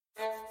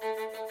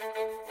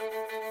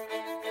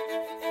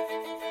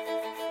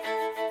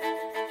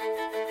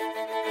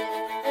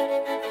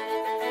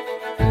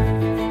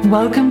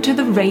Welcome to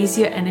the Raise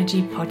Your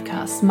Energy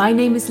podcast. My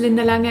name is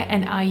Linda Lange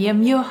and I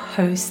am your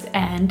host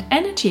and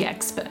energy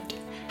expert.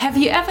 Have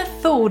you ever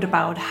thought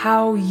about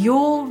how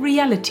your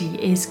reality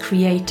is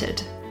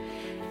created?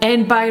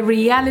 And by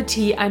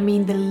reality, I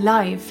mean the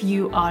life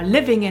you are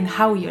living and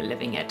how you're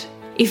living it.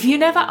 If you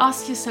never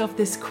asked yourself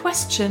this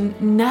question,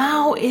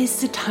 now is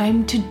the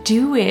time to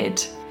do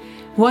it.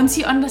 Once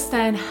you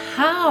understand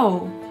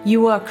how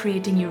you are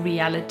creating your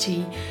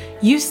reality,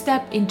 you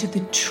step into the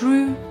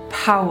true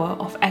power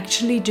of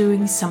actually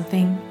doing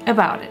something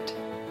about it.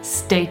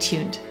 Stay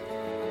tuned.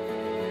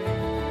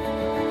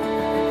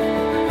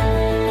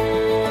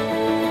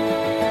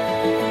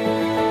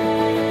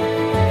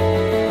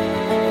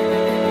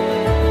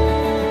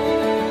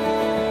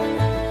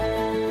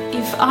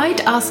 If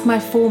I'd asked my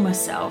former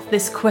self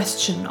this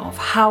question of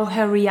how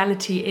her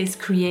reality is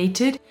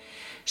created,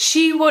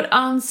 she would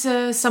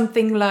answer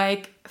something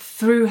like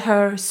through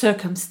her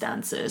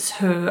circumstances,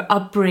 her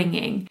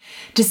upbringing,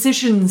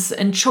 decisions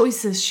and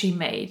choices she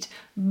made.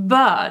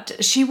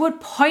 But she would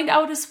point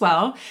out as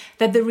well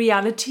that the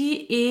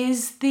reality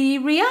is the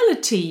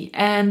reality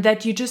and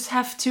that you just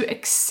have to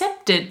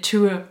accept it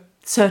to a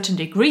certain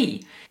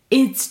degree.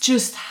 It's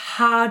just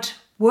hard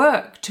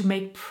work to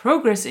make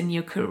progress in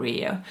your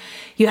career.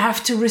 You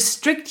have to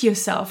restrict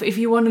yourself if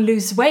you want to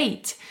lose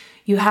weight.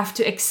 You have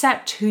to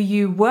accept who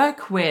you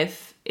work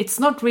with.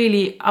 It's not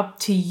really up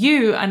to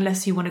you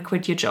unless you want to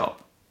quit your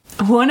job.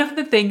 One of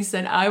the things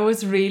that I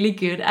was really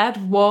good at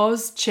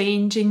was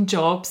changing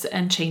jobs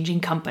and changing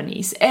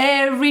companies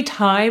every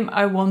time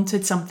I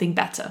wanted something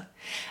better.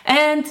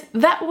 And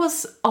that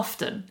was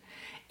often.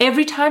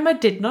 Every time I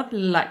did not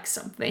like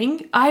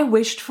something, I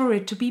wished for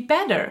it to be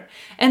better.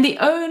 And the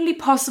only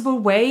possible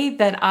way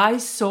that I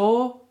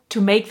saw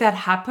to make that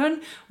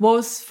happen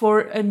was for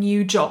a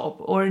new job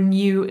or a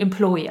new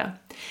employer.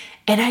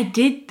 And I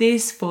did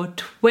this for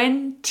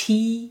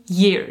 20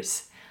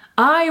 years.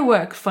 I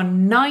worked for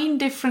 9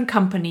 different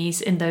companies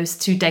in those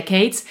 2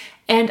 decades,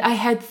 and I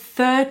had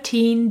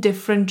 13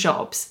 different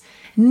jobs.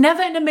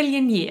 Never in a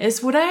million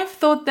years would I have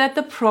thought that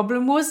the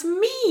problem was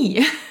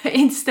me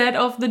instead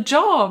of the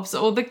jobs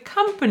or the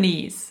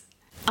companies.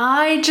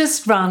 I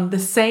just run the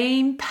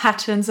same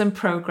patterns and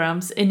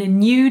programs in a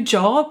new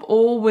job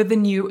or with a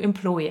new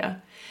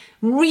employer,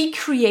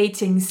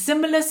 recreating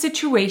similar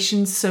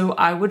situations so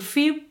I would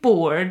feel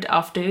bored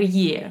after a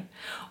year,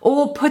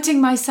 or putting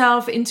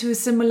myself into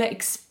similar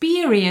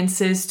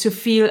experiences to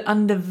feel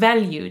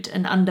undervalued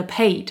and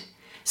underpaid.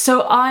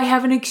 So I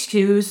have an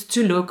excuse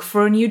to look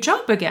for a new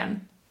job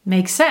again.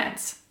 Makes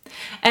sense.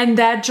 And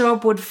that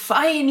job would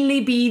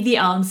finally be the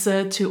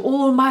answer to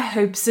all my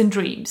hopes and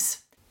dreams.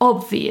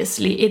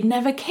 Obviously, it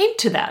never came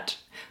to that,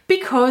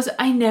 because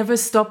I never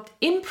stopped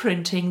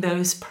imprinting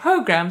those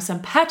programs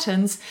and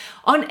patterns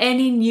on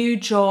any new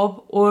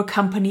job or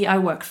company I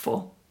worked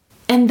for.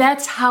 And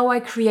that's how I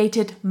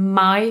created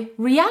my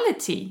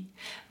reality.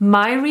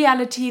 My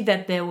reality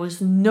that there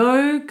was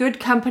no good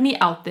company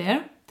out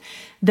there,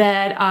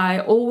 that I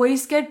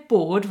always get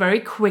bored very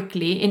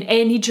quickly in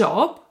any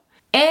job,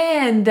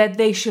 and that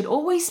they should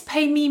always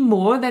pay me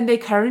more than they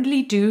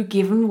currently do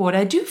given what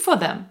I do for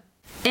them.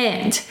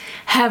 And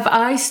have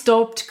I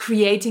stopped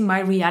creating my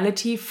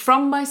reality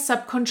from my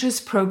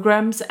subconscious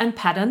programs and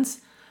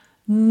patterns?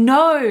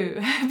 No,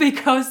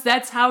 because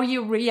that's how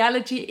your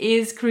reality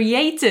is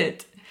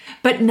created.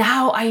 But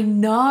now I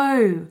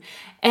know.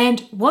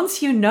 And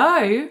once you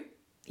know,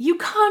 you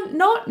can't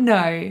not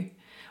know.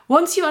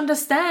 Once you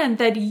understand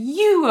that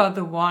you are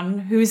the one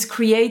who's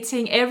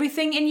creating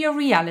everything in your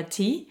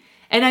reality,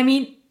 and I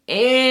mean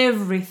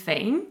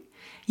everything,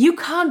 you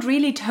can't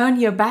really turn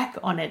your back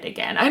on it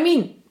again. I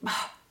mean,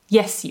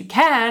 yes, you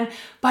can,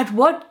 but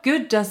what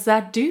good does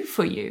that do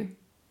for you?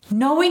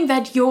 Knowing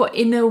that your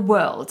inner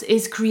world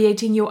is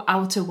creating your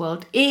outer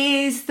world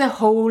is the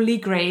holy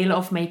grail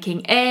of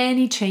making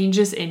any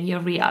changes in your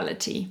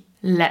reality.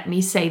 Let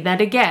me say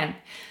that again.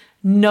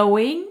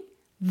 Knowing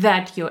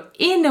that your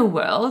inner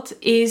world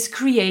is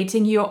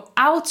creating your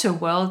outer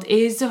world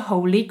is the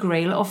holy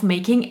grail of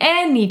making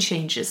any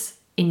changes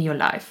in your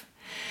life.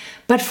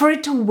 But for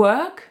it to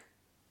work,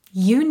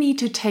 you need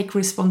to take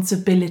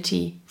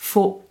responsibility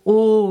for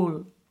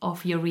all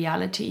of your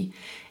reality.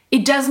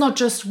 It does not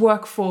just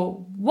work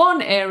for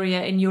one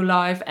area in your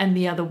life and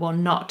the other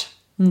one not.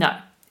 No,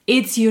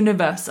 it's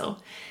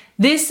universal.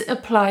 This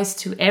applies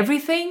to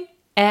everything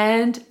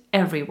and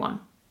everyone.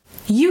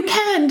 You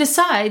can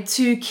decide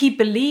to keep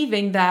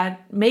believing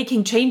that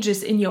making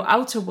changes in your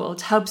outer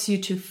world helps you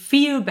to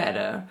feel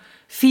better,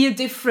 feel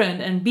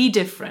different and be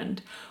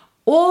different.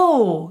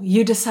 Or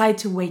you decide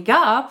to wake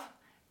up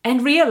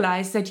and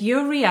realize that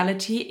your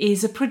reality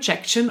is a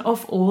projection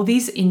of all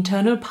these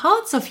internal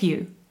parts of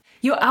you.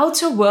 Your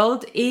outer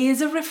world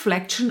is a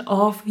reflection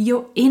of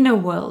your inner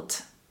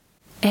world.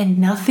 And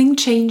nothing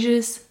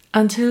changes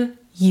until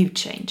you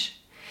change.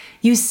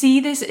 You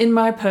see this in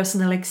my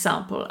personal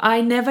example.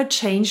 I never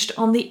changed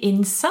on the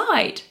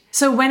inside.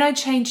 So when I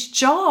changed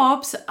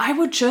jobs, I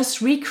would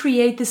just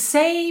recreate the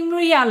same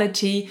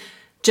reality,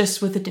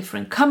 just with a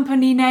different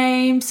company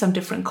name, some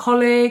different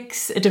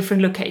colleagues, a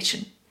different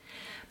location.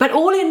 But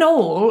all in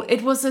all,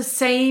 it was the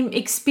same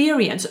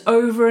experience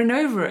over and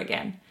over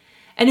again.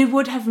 And it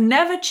would have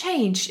never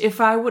changed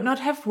if I would not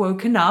have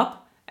woken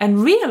up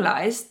and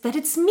realized that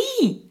it's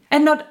me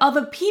and not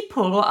other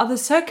people or other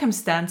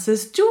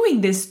circumstances doing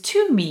this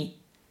to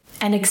me.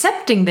 And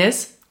accepting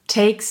this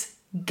takes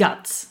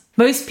guts.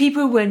 Most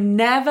people will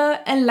never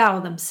allow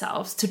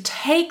themselves to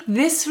take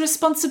this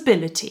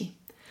responsibility.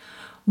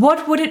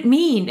 What would it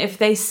mean if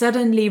they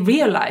suddenly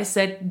realize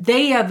that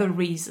they are the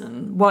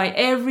reason why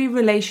every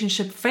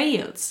relationship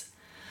fails?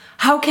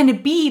 How can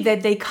it be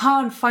that they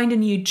can't find a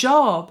new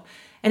job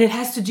and it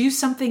has to do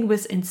something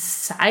with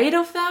inside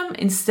of them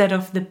instead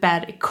of the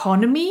bad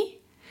economy?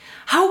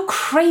 How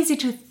crazy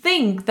to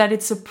think that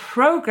it's a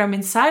program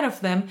inside of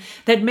them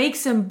that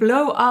makes them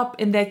blow up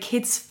in their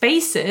kids'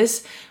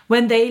 faces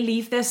when they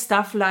leave their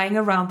stuff lying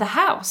around the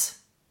house.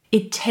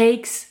 It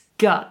takes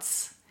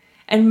guts.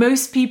 And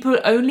most people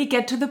only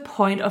get to the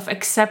point of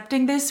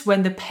accepting this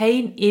when the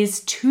pain is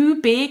too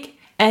big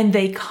and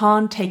they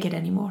can't take it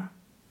anymore.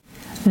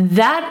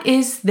 That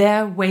is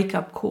their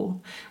wake-up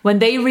call, when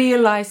they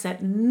realize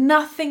that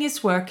nothing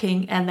is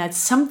working and that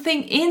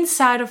something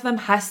inside of them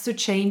has to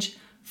change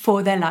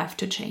for their life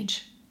to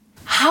change.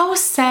 How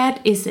sad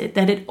is it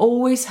that it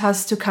always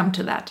has to come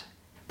to that?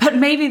 But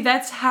maybe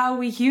that's how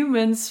we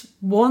humans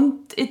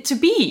want it to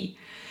be.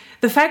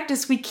 The fact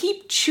is, we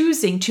keep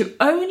choosing to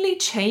only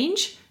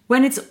change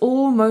when it's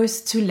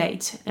almost too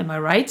late. Am I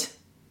right?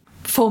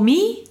 For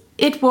me,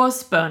 it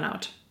was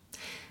burnout.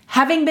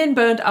 Having been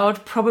burnt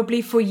out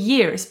probably for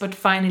years, but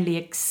finally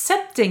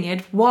accepting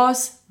it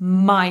was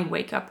my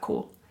wake-up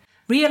call.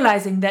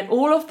 Realizing that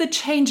all of the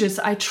changes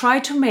I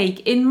tried to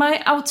make in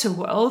my outer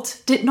world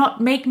did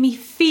not make me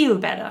feel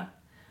better.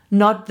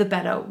 Not the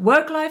better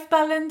work-life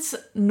balance,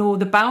 nor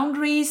the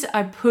boundaries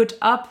I put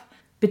up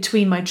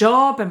between my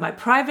job and my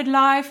private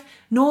life,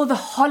 nor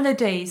the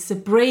holidays, the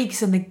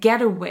breaks and the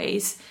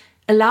getaways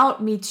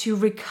allowed me to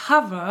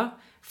recover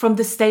from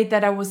the state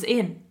that I was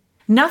in.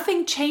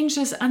 Nothing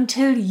changes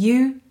until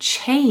you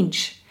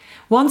change.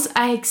 Once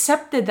I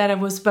accepted that I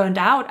was burned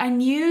out, I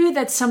knew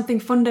that something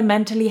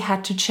fundamentally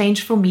had to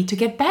change for me to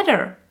get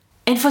better.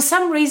 And for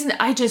some reason,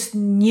 I just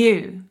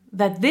knew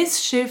that this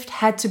shift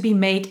had to be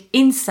made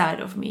inside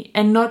of me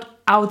and not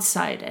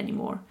outside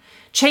anymore.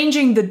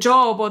 Changing the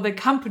job or the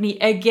company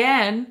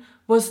again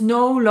was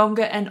no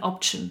longer an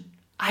option.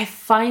 I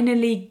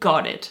finally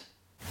got it.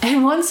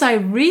 And once I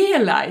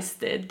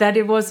realized it, that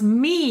it was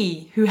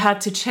me who had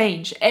to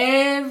change,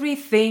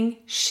 everything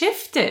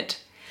shifted.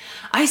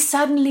 I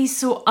suddenly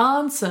saw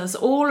answers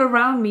all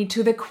around me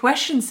to the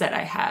questions that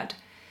I had.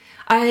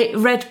 I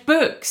read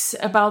books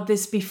about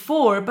this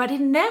before, but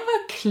it never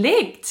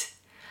clicked.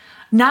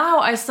 Now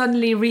I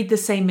suddenly read the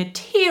same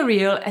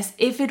material as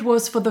if it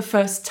was for the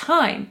first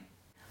time.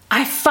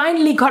 I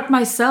finally got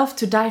myself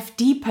to dive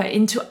deeper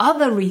into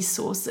other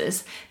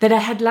resources that I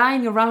had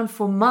lying around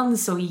for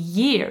months or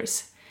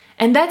years.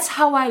 And that's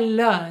how I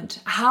learned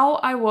how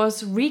I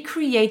was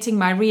recreating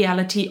my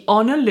reality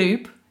on a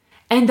loop,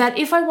 and that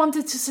if I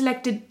wanted to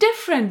select a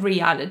different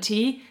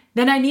reality,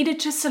 then I needed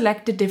to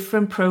select a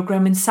different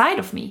program inside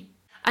of me.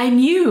 I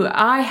knew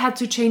I had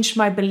to change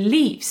my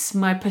beliefs,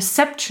 my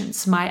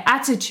perceptions, my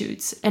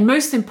attitudes, and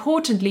most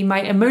importantly, my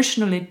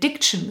emotional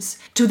addictions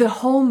to the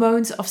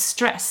hormones of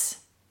stress.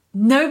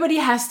 Nobody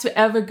has to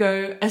ever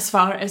go as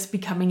far as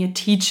becoming a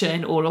teacher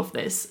in all of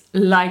this,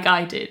 like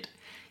I did.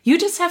 You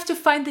just have to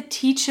find the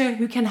teacher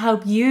who can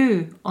help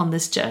you on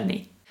this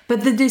journey.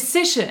 But the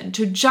decision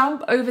to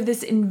jump over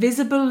this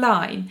invisible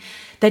line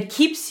that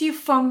keeps you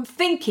from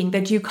thinking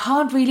that you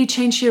can't really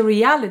change your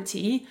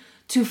reality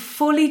to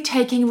fully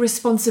taking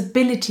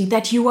responsibility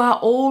that you are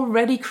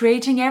already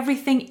creating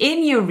everything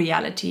in your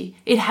reality,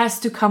 it has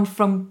to come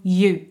from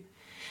you.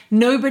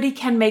 Nobody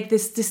can make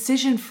this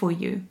decision for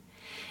you.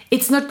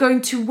 It's not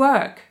going to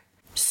work.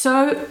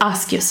 So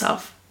ask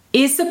yourself,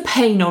 is the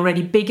pain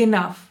already big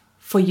enough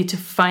for you to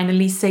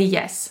finally say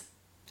yes?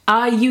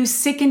 Are you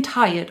sick and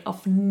tired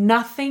of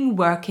nothing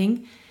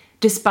working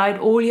despite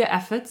all your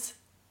efforts?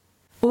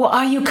 Or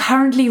are you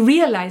currently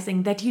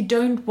realizing that you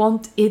don't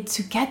want it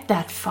to get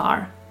that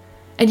far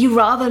and you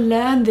rather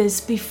learn this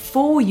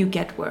before you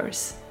get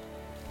worse?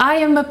 I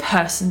am a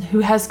person who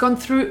has gone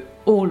through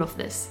all of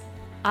this.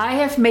 I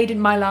have made it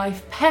my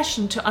life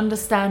passion to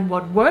understand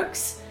what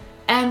works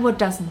and what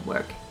doesn't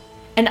work.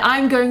 And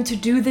I'm going to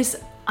do this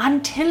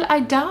until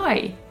I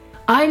die.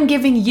 I'm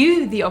giving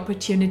you the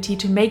opportunity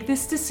to make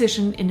this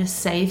decision in a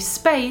safe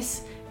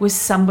space with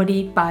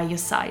somebody by your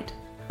side.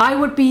 I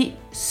would be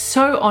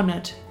so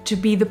honored to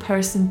be the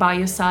person by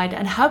your side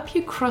and help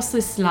you cross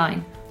this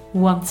line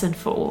once and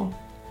for all.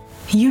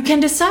 You can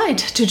decide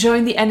to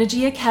join the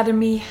Energy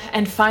Academy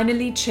and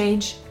finally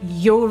change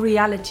your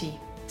reality.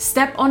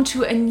 Step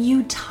onto a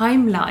new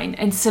timeline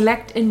and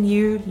select a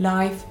new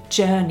life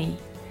journey.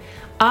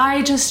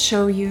 I just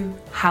show you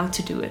how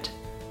to do it.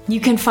 You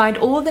can find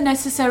all the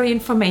necessary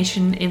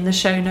information in the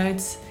show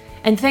notes.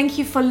 And thank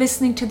you for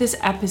listening to this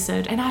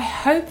episode. And I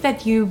hope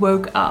that you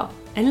woke up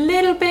a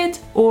little bit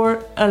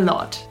or a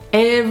lot.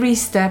 Every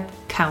step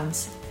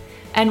counts.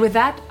 And with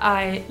that,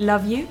 I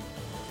love you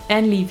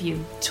and leave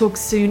you. Talk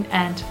soon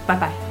and bye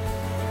bye.